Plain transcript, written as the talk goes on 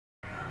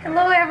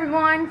Hello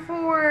everyone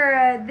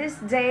for this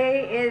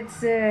day. It's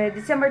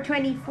December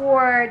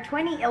 24,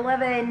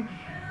 2011,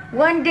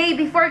 one day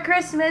before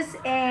Christmas,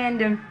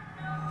 and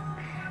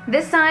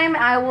this time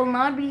I will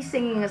not be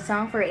singing a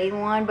song for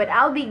anyone, but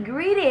I'll be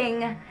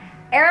greeting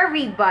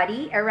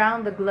everybody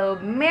around the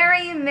globe.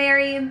 Merry,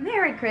 Merry,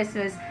 Merry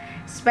Christmas,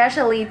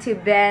 especially to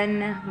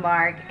Ben,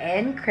 Mark,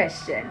 and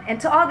Christian,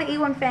 and to all the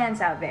A1 fans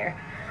out there.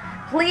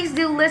 Please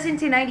do listen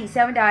to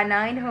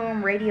 97.9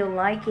 Home Radio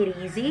Like It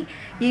Easy.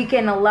 You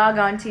can log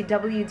on to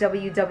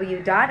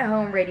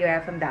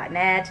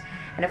www.homeradiofm.net.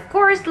 And of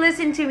course,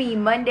 listen to me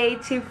Monday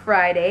to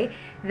Friday.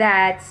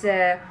 That's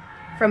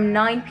from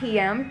 9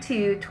 p.m.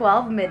 to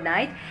 12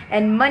 midnight.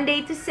 And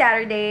Monday to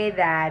Saturday,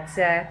 that's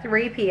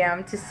 3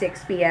 p.m. to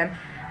 6 p.m.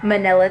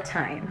 Manila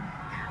time.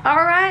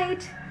 All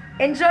right.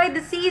 Enjoy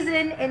the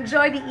season.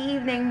 Enjoy the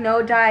evening.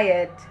 No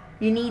diet.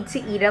 You need to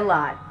eat a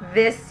lot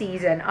this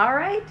season. All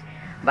right.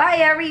 Bye,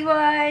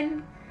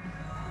 everyone.